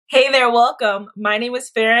Hey there, welcome. My name is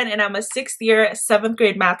Farron and I'm a 6th year, 7th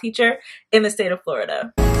grade math teacher in the state of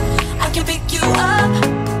Florida. I can pick you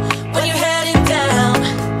up when you're heading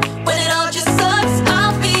down. When it all just sucks,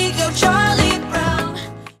 I'll be your Charlie Brown.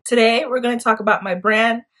 Today, we're going to talk about my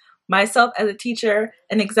brand, myself as a teacher,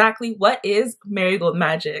 and exactly what is Marigold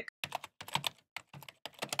Magic.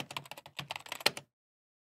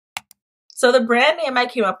 So the brand name I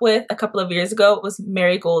came up with a couple of years ago was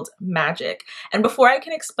Marigold Magic. And before I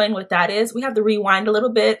can explain what that is, we have to rewind a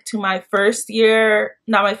little bit to my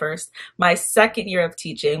second year of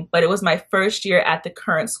teaching, but it was my first year at the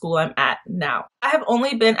current school I'm at now. I have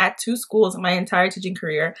only been at 2 schools in my entire teaching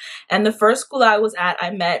career. And the first school I was at, I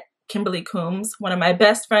met Kimberly Coombs, one of my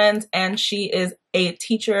best friends, and she is a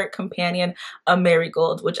teacher companion, a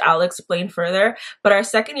Marigold, which I'll explain further. But our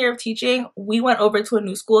second year of teaching, we went over to a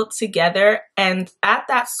new school together, and at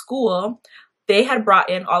that school, they had brought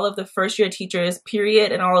in all of the first year teachers,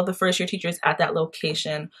 period, and all of the first year teachers at that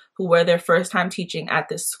location who were their first time teaching at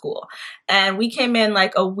this school. And we came in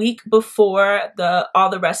like a week before all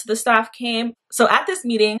the rest of the staff came. So at this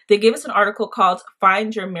meeting, they gave us an article called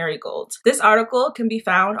Find Your Marigold. This article can be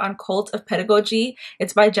found on Cult of Pedagogy.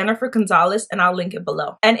 It's by Jennifer Gonzalez, and I'll link it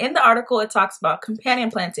below. And in the article, it talks about companion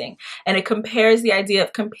planting, and it compares the idea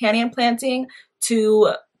of companion planting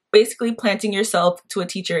to basically planting yourself to a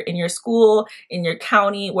teacher in your school, in your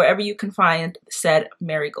county, wherever you can find said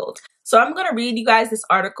marigold. So I'm going to read you guys this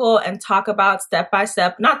article and talk about step by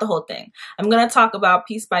step, not the whole thing. I'm going to talk about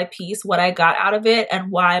piece by piece what I got out of it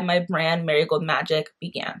and why my brand Marigold Magic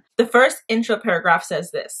began. The first intro paragraph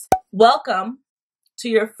says this: Welcome to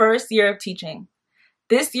your first year of teaching.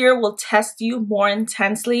 This year will test you more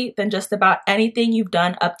intensely than just about anything you've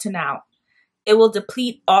done up to now. It will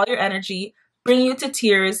deplete all your energy, bring you to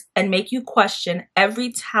tears, and make you question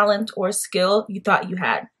every talent or skill you thought you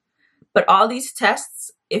had. But all these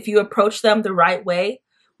tests, if you approach them the right way,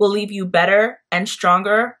 will leave you better and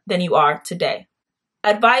stronger than you are today.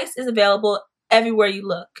 Advice is available everywhere you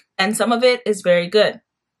look, and some of it is very good.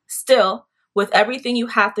 Still, with everything you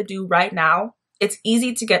have to do right now, it's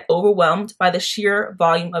easy to get overwhelmed by the sheer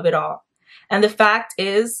volume of it all. And the fact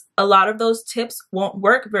is, a lot of those tips won't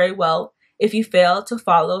work very well if you fail to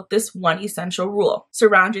follow this one essential rule: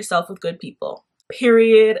 surround yourself with good people.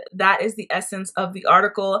 Period. That is the essence of the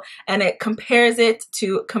article, and it compares it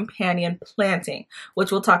to companion planting,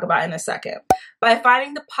 which we'll talk about in a second. By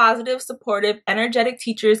finding the positive, supportive, energetic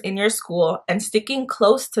teachers in your school and sticking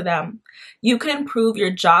close to them, you can improve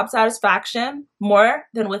your job satisfaction more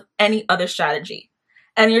than with any other strategy,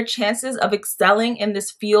 and your chances of excelling in this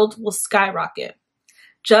field will skyrocket.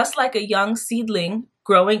 Just like a young seedling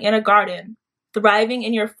growing in a garden, thriving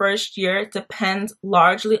in your first year depends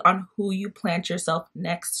largely on who you plant yourself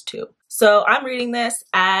next to. So I'm reading this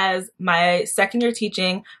as my second year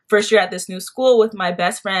teaching, first year at this new school with my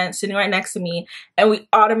best friend sitting right next to me, and we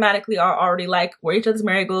automatically are already like, we're each other's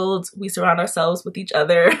marigolds, we surround ourselves with each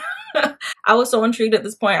other. I was so intrigued at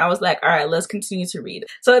this point, I was like, all right, let's continue to read.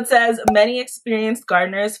 So it says, many experienced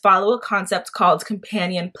gardeners follow a concept called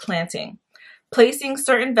companion planting, placing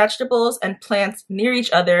certain vegetables and plants near each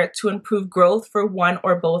other to improve growth for one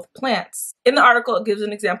or both plants. In the article, it gives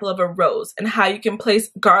an example of a rose and how you can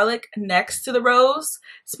place garlic next to the rose,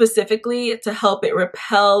 specifically to help it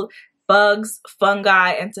repel bugs,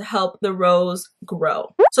 fungi, and to help the rose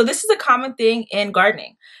grow. So this is a common thing in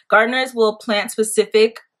gardening. Gardeners will plant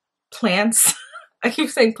specific plants. I keep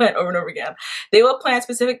saying plant over and over again. They will plant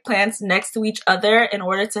specific plants next to each other in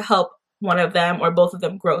order to help one of them or both of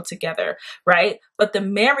them grow together, right? But the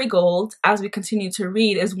marigold, as we continue to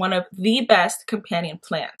read, is one of the best companion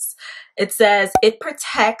plants. It says it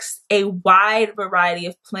protects a wide variety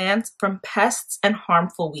of plants from pests and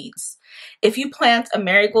harmful weeds. If you plant a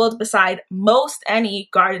marigold beside most any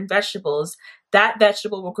garden vegetables, that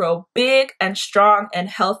vegetable will grow big and strong and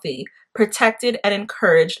healthy, protected and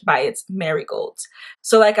encouraged by its marigolds.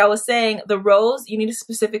 So like I was saying, the rose, you need to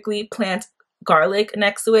specifically plant garlic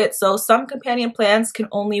next to it. So some companion plants can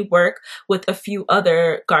only work with a few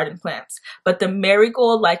other garden plants, but the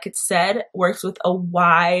marigold, like it said, works with a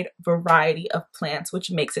wide variety of plants,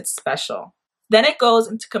 which makes it special. Then it goes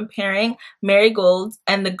into comparing marigolds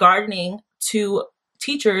and the gardening to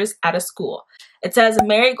teachers at a school. It says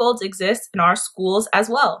marigolds exist in our schools as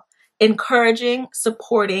well, encouraging,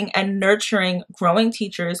 supporting, and nurturing growing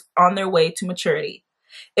teachers on their way to maturity.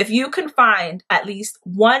 If you can find at least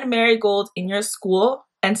one marigold in your school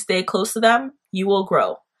and stay close to them, you will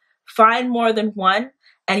grow. Find more than one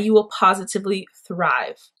and you will positively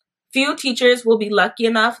thrive. Few teachers will be lucky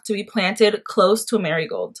enough to be planted close to a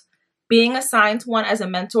marigold. Being assigned to one as a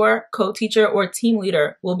mentor, co-teacher, or team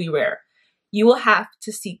leader will be rare. you will have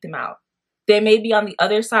to seek them out. They may be on the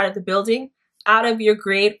other side of the building, out of your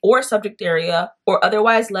grade or subject area, or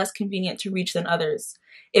otherwise less convenient to reach than others.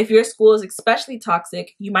 If your school is especially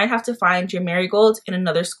toxic, you might have to find your marigold in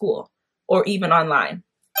another school, or even online.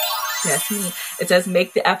 Yes, me. It says,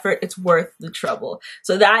 make the effort, it's worth the trouble.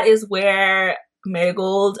 So that is where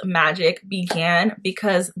Marigold Magic began,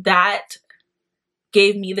 because that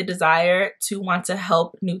gave me the desire to want to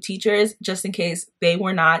help new teachers just in case they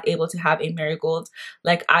were not able to have a marigold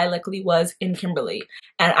like I luckily was in Kimberly.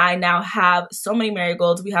 And I now have so many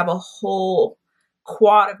marigolds. We have a whole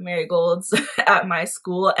quad of marigolds at my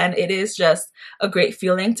school, and it is just a great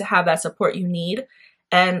feeling to have that support you need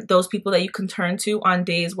and those people that you can turn to on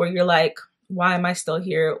days where you're like, why am I still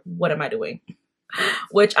here? What am I doing?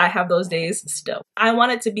 Which I have those days still. I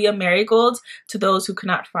wanted to be a marigold to those who could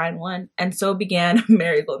not find one, and so began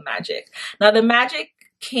Marigold Magic. Now the magic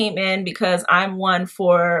came in because I'm one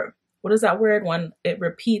for, what is that word when it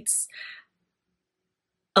repeats?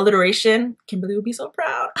 Alliteration. Kimberly would be so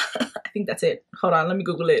proud. I think that's it. Hold on, let me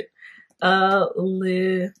Google it.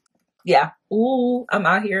 Yeah. Ooh, I'm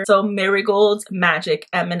out here. So Marigold Magic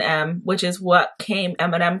M&M, which is what came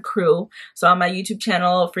M&M Crew. So on my YouTube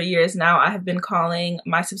channel for years now, I have been calling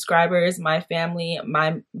my subscribers, my family,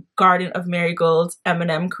 my garden of marigolds,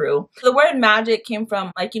 M&M Crew. The word magic came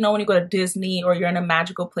from, like, you know, when you go to Disney or you're in a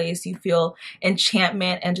magical place, you feel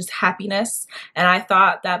enchantment and just happiness. And I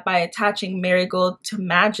thought that by attaching marigold to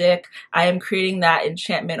magic, I am creating that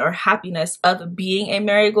enchantment or happiness of being a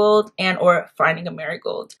marigold and or finding a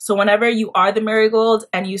marigold. So whenever you are the marigold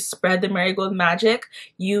and you spread the marigold magic,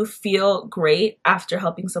 you feel great after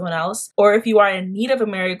helping someone else. Or if you are in need of a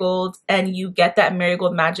marigold and you get that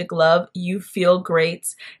marigold magic love, you feel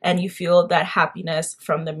great and you feel that happiness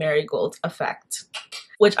from the marigold effect.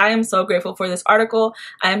 Which I am so grateful for this article.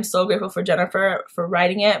 I am so grateful for Jennifer for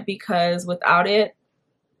writing it, because without it,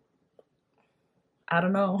 I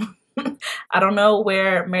don't know. I don't know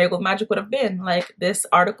where Marigold Magic would have been. Like, this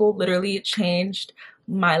article literally changed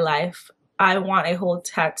my life. I want a whole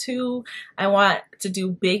tattoo. I want to do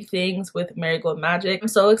big things with Marigold Magic. I'm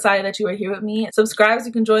so excited that you are here with me. Subscribe so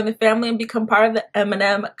you can join the family and become part of the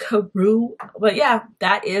M&M crew. But yeah,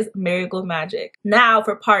 that is Marigold Magic. Now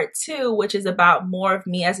for part 2, which is about more of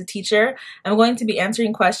me as a teacher, I'm going to be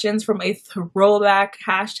answering questions from a throwback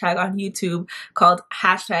hashtag on YouTube called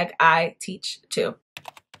 #ITeachToo.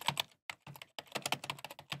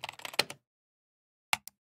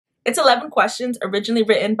 It's 11 questions originally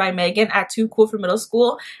written by Megan at Too Cool for Middle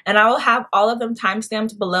School, and I will have all of them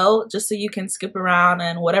timestamped below just so you can skip around,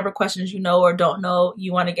 and whatever questions you know or don't know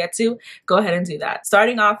you want to get to, go ahead and do that.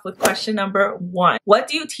 Starting off with question number 1. What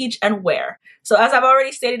do you teach and where? So as I've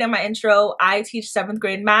already stated in my intro, I teach 7th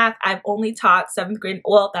grade math. I've only taught 7th grade,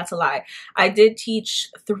 well, that's a lie. I did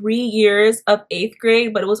teach 3 years of 8th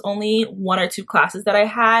grade, but it was only 1 or 2 classes that I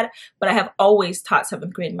had, but I have always taught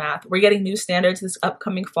 7th grade math. We're getting new standards this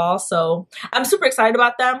upcoming fall, so I'm super excited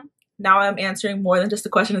about them. Now I'm answering more than just the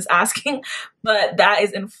question is asking, but that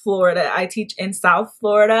is in Florida. I teach in South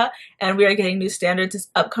Florida, and we are getting new standards this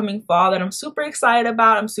upcoming fall that I'm super excited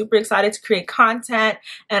about. I'm super excited to create content,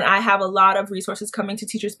 and I have a lot of resources coming to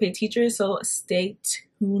Teachers Pay Teachers, so stay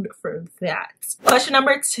tuned for that. Question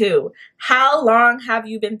number 2. How long have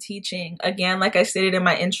you been teaching? Again, like I stated in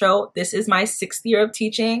my intro, this is my 6th year of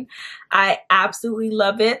teaching. I absolutely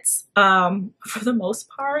love it, for the most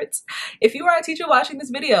part. If you are a teacher watching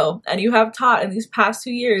this video and you have taught in these past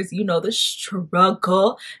 2 years, you know the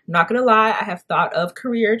struggle. I'm not gonna lie, I have thought of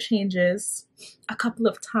career changes a couple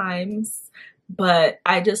of times, but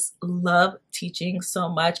I just love teaching so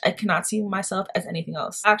much. I cannot see myself as anything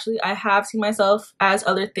else. Actually, I have seen myself as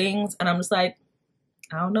other things, and I'm just like,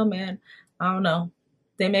 I don't know, man. I don't know.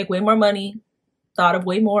 They make way more money, thought of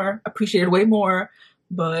way more, appreciated way more,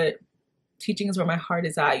 but teaching is where my heart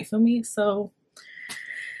is at, you feel me? So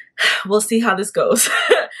we'll see how this goes.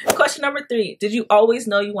 Question number 3. Did you always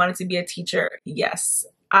know you wanted to be a teacher? Yes,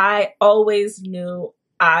 I always knew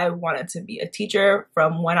I wanted to be a teacher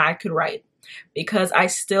from when I could write, because I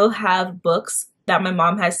still have books that my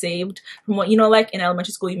mom has saved from what, you know, like in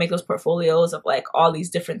elementary school, you make those portfolios of like all these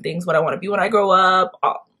different things, what I want to be when I grow up,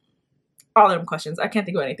 all of them questions. I can't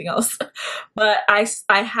think of anything else. But I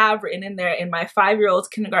have written in there in my 5-year-old's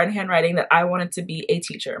kindergarten handwriting that I wanted to be a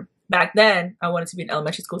teacher. Back then, I wanted to be an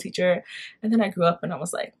elementary school teacher. And then I grew up and I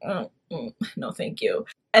was like, no, thank you.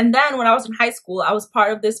 And then when I was in high school, I was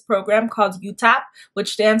part of this program called UTAP,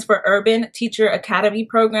 which stands for Urban Teacher Academy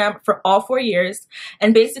Program, for all 4 years.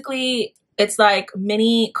 And basically, It's like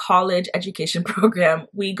mini college education program.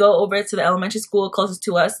 We go over to the elementary school closest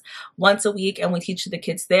to us once a week and we teach the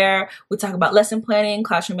kids there. We talk about lesson planning,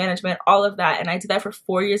 classroom management, all of that. And I did that for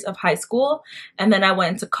 4 years of high school. And then I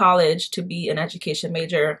went to college to be an education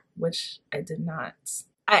major, which I did not.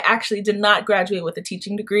 I actually did not graduate with a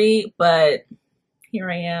teaching degree, but here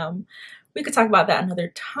I am. We could talk about that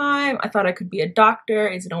another time. I thought I could be a doctor.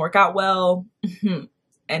 It didn't work out well.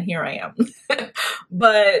 And here I am.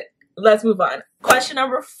 But let's move on. Question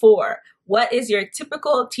number 4. What is your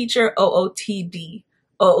typical teacher OOTD?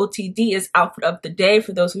 OOTD is outfit of the day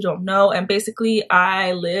for those who don't know. And basically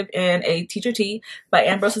I live in a teacher tee by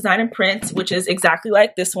Ambrose Design and Print, which is exactly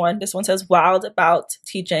like this one. This one says wild about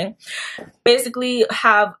teaching. Basically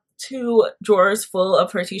have 2 drawers full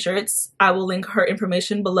of her t-shirts. I will link her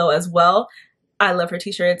information below as well. I love her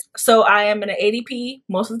t-shirts. So I am in an ADP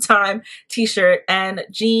most of the time, t-shirt and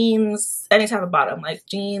jeans, any type of bottom, like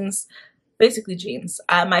jeans, basically jeans.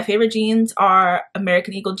 My favorite jeans are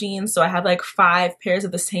American Eagle jeans. So I have like 5 pairs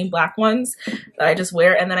of the same black ones that I just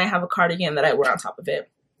wear. And then I have a cardigan that I wear on top of it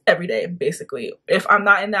every day, basically. If I'm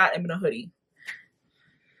not in that, I'm in a hoodie.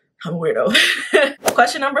 I'm a weirdo.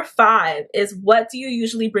 Question number 5 is, what do you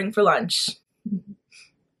usually bring for lunch?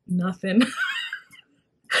 Nothing.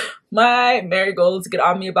 My marigolds get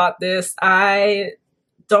on me about this. I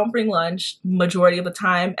don't bring lunch majority of the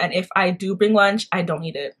time. And if I do bring lunch, I don't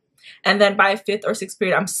eat it. And then by 5th or 6th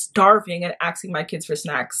period, I'm starving and asking my kids for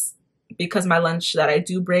snacks because my lunch that I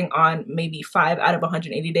do bring on maybe 5 out of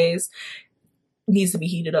 180 days needs to be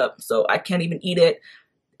heated up. So I can't even eat it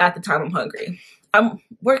at the time I'm hungry. I'm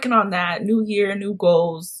working on that. New year, new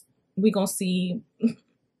goals. We gonna see.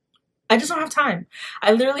 I just don't have time.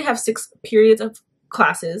 I literally have 6 periods of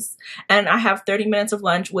classes and I have 30 minutes of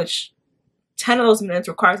lunch, which 10 of those minutes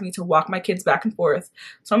requires me to walk my kids back and forth.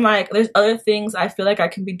 So I'm like, there's other things I feel like I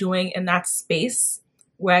can be doing in that space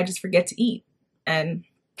where I just forget to eat. And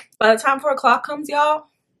by the time 4 o'clock comes, y'all,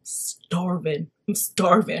 starving. I'm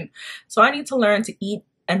starving. So I need to learn to eat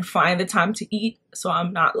and find the time to eat so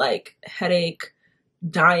I'm not like headache,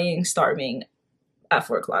 dying, starving at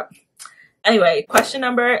 4 o'clock. Anyway, question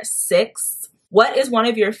number 6. What is one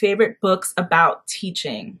of your favorite books about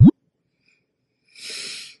teaching?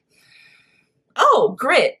 Oh,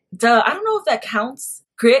 Grit. Duh, I don't know if that counts.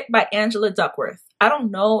 Grit by Angela Duckworth. I don't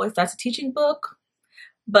know if that's a teaching book,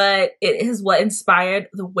 but it is what inspired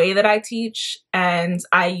the way that I teach. And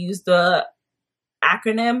I use the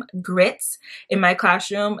acronym GRIT in my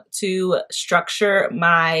classroom to structure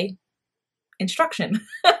my instruction.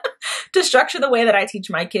 To structure the way that I teach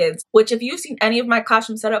my kids, which if you've seen any of my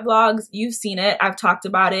classroom setup vlogs, you've seen it. I've talked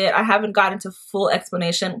about it. I haven't gotten to full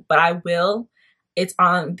explanation, but I will. It's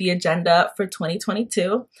on the agenda for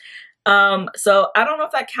 2022. So I don't know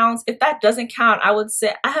if that counts. If that doesn't count, I would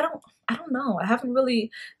say, I don't know. I haven't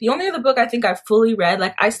really, the only other book I think I've fully read,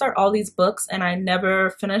 like I start all these books and I never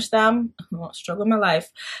finish them, struggle in my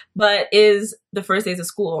life, but is The First Days of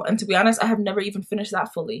School. And to be honest, I have never even finished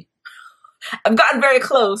that fully. I've gotten very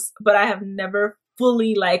close, but I have never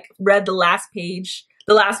fully like read the last page,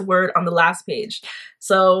 the last word on the last page.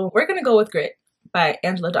 So we're going to go with Grit by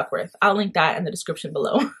Angela Duckworth. I'll link that in the description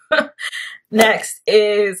below. Next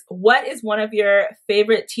is, what is one of your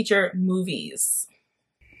favorite teacher movies?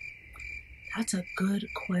 That's a good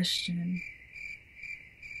question.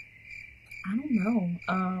 I don't know.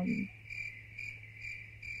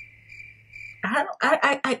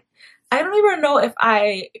 I don't even know if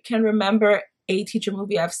I can remember a teacher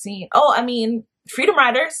movie I've seen. Oh, I mean, Freedom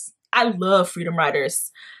Riders. I love Freedom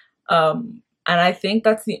Riders. And I think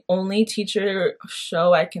that's the only teacher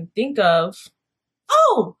show I can think of.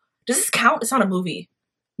 Oh, does this count? It's not a movie.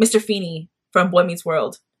 Mr. Feeney from Boy Meets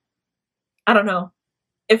World. I don't know.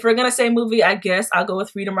 If we're gonna say movie, I guess I'll go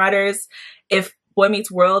with Freedom Riders. If Boy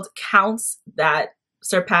Meets World counts, that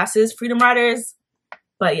surpasses Freedom Riders.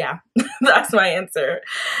 But yeah, that's my answer.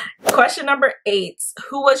 Question number 8.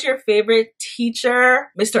 Who was your favorite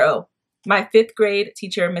teacher? Mr. O. My 5th grade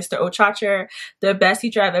teacher, Mr. Ochacher, the best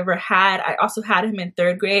teacher I've ever had. I also had him in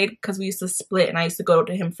 3rd grade because we used to split and I used to go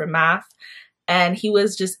to him for math. And he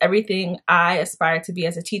was just everything I aspired to be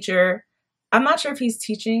as a teacher. I'm not sure if he's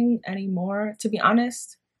teaching anymore, to be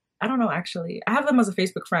honest. I don't know, actually. I have him as a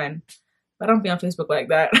Facebook friend, but I don't be on Facebook like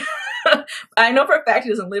that. I know for a fact he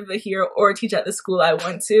doesn't live here or teach at the school I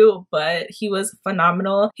went to, but he was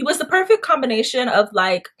phenomenal. He was the perfect combination of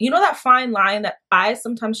like, you know, that fine line that I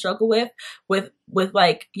sometimes struggle with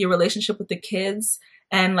like your relationship with the kids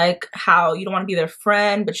and like how you don't want to be their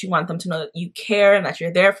friend, but you want them to know that you care and that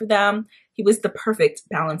you're there for them. He was the perfect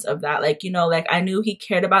balance of that. Like, you know, like I knew he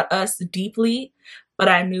cared about us deeply, but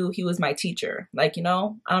I knew he was my teacher. Like, you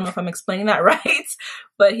know, I don't know if I'm explaining that right,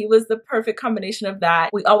 but he was the perfect combination of that.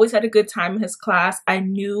 We always had a good time in his class. I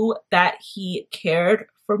knew that he cared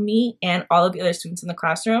for me and all of the other students in the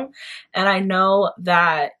classroom. And I know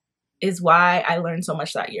that is why I learned so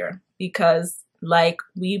much that year, because like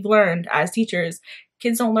we've learned as teachers,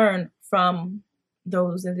 kids don't learn from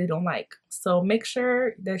those that they don't like. So make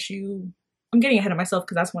sure that I'm getting ahead of myself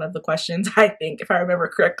because that's one of the questions, I think, if I remember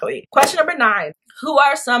correctly. Question number 9. Who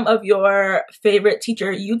are some of your favorite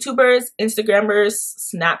teacher YouTubers, Instagrammers,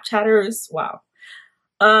 Snapchatters? Wow.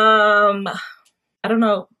 I don't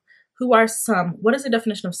know. Who are some? What is the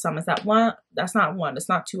definition of some? Is that one? That's not one. It's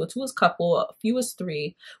not two. A 2 is couple. A few is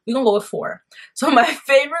 3. We're gonna go with 4. So my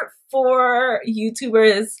favorite 4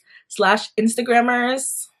 YouTubers /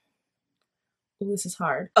 Instagrammers. Ooh, this is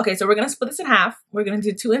hard. Okay, so we're gonna split this in half. We're gonna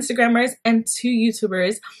do 2 Instagrammers and 2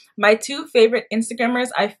 YouTubers. My 2 favorite Instagrammers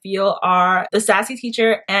I feel are the Sassy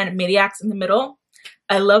Teacher and Maniacs in the Middle.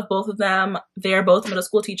 I love both of them. They're both middle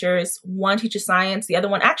school teachers. One teaches science. The other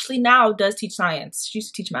one actually now does teach science. She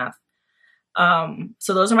used to teach math.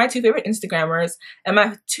 So those are my 2 favorite Instagrammers. And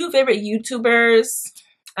my 2 favorite YouTubers,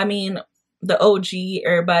 I mean, the OG,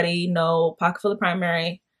 everybody know, Pocketful of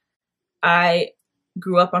Primary. I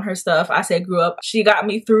grew up on her stuff. I say grew up. She got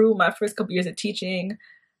me through my first couple years of teaching.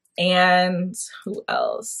 And who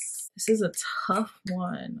else? This is a tough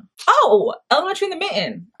one. Oh, Elementary in the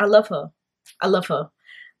Mitten. I love her. I love her.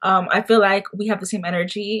 I feel like we have the same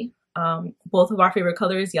energy. Both of our favorite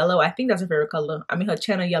color is yellow. I think that's her favorite color. I mean, her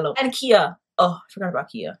channel yellow. And Kia. Oh, I forgot about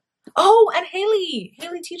Kia. Oh, and Haley.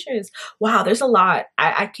 Haley teachers. Wow, there's a lot.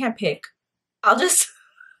 I can't pick. I'll just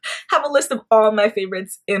have a list of all my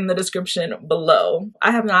favorites in the description below.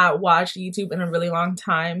 I have not watched YouTube in a really long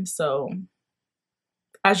time, so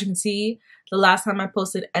as you can see, the last time I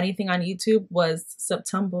posted anything on YouTube was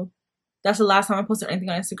September. That's the last time I posted anything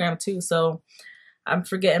on Instagram too, so I'm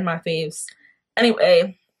forgetting my faves.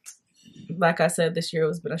 Anyway, like I said, this year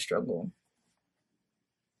has been a struggle.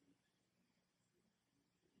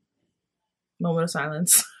 Moment of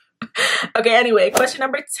silence. Okay, anyway, question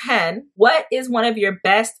number 10. What is one of your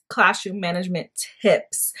best classroom management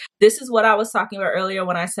tips? This is what I was talking about earlier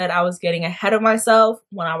when I said I was getting ahead of myself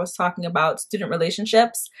when I was talking about student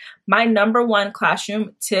relationships. My number 1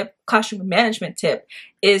 classroom management tip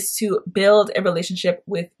is to build a relationship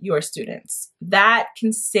with your students. That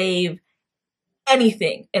can save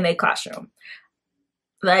anything in a classroom.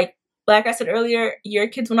 Like I said earlier, your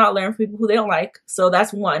kids will not learn from people who they don't like. So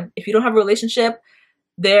that's one. If you don't have a relationship,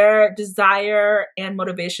 their desire and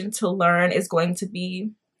motivation to learn is going to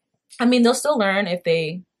be, I mean, they'll still learn if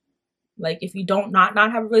they, like, if you don't not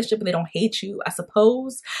have a relationship and they don't hate you, I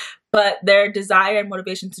suppose, but their desire and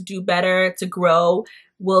motivation to do better, to grow,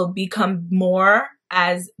 will become more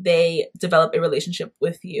as they develop a relationship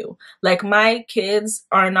with you. Like, my kids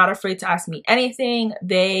are not afraid to ask me anything.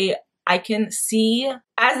 I can see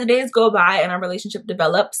as the days go by and our relationship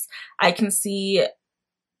develops, I can see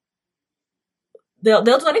they'll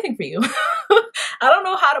do anything for you. I don't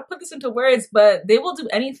know how to put this into words, but they will do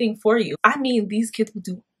anything for you. I mean, these kids will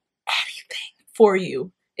do anything for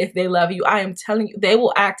you if they love you. I am telling you, they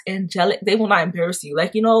will act angelic. They will not embarrass you.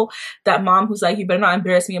 Like, you know, that mom who's like, you better not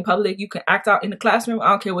embarrass me in public. You can act out in the classroom. I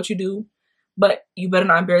don't care what you do, but you better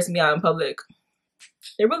not embarrass me out in public.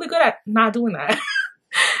 They're really good at not doing that.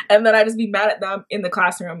 And then I just be mad at them in the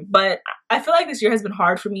classroom. But I feel like this year has been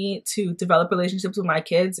hard for me to develop relationships with my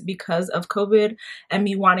kids because of COVID and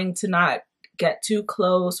me wanting to not get too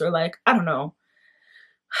close, or like, I don't know.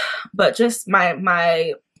 But just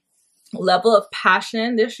my level of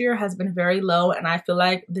passion this year has been very low, and I feel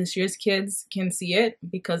like this year's kids can see it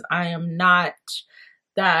because I am not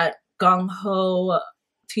that gung-ho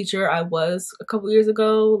teacher I was a couple years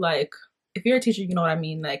ago. Like, if you're a teacher, you know what I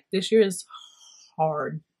mean. Like, this year is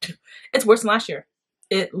hard. It's worse than last year.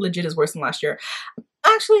 It legit is worse than last year.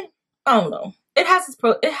 Actually, I don't know. It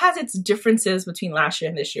has its differences between last year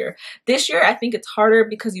and this year. This year, I think it's harder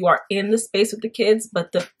because you are in the space with the kids,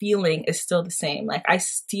 but the feeling is still the same. Like, I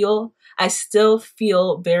still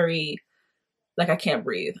feel very like I can't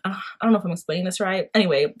breathe. I don't know if I'm explaining this right.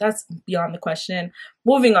 Anyway, that's beyond the question.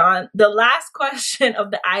 Moving on. The last question of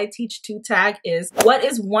the I Teach Too tag is, what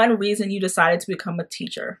is one reason you decided to become a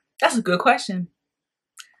teacher? That's a good question.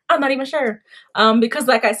 I'm not even sure. Because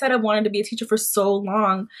like I said, I wanted to be a teacher for so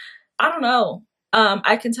long. I don't know.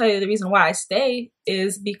 I can tell you the reason why I stay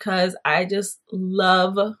is because I just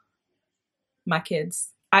love my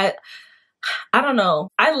kids. I don't know.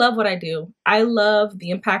 I love what I do. I love the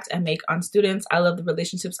impact I make on students. I love the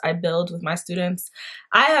relationships I build with my students.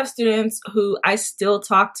 I have students who I still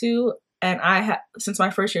talk to and I have since my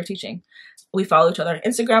first year of teaching. We follow each other on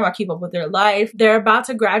Instagram. I keep up with their life. They're about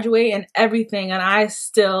to graduate and everything, and I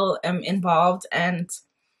still am involved. And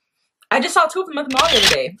I just saw 2 of them at the mall the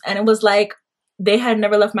other day, and it was like they had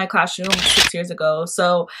never left my classroom 6 years ago.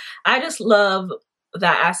 So I just love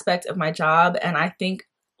that aspect of my job, and I think,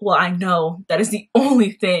 well, I know that is the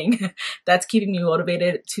only thing that's keeping me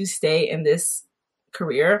motivated to stay in this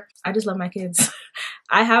career. I just love my kids.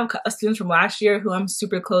 I have students from last year who I'm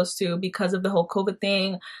super close to because of the whole COVID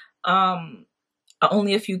thing.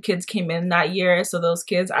 Only a few kids came in that year, so those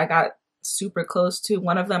kids I got super close to.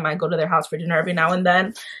 One of them I go to their house for dinner every now and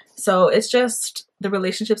then. So it's just the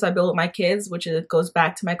relationships I build with my kids, which goes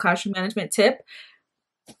back to my classroom management tip.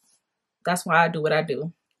 That's why I do what I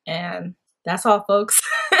do. And that's all, folks.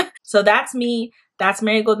 So that's me. That's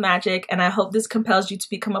Marigold Magic, and I hope this compels you to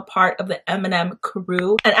become a part of the M&M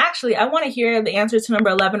crew. And actually, I want to hear the answer to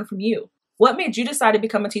number 11 from you. What made you decide to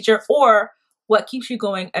become a teacher, or what keeps you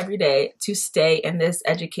going every day to stay in this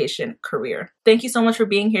education career? Thank you so much for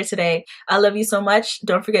being here today. I love you so much.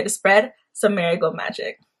 Don't forget to spread some Marigold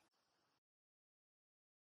Magic.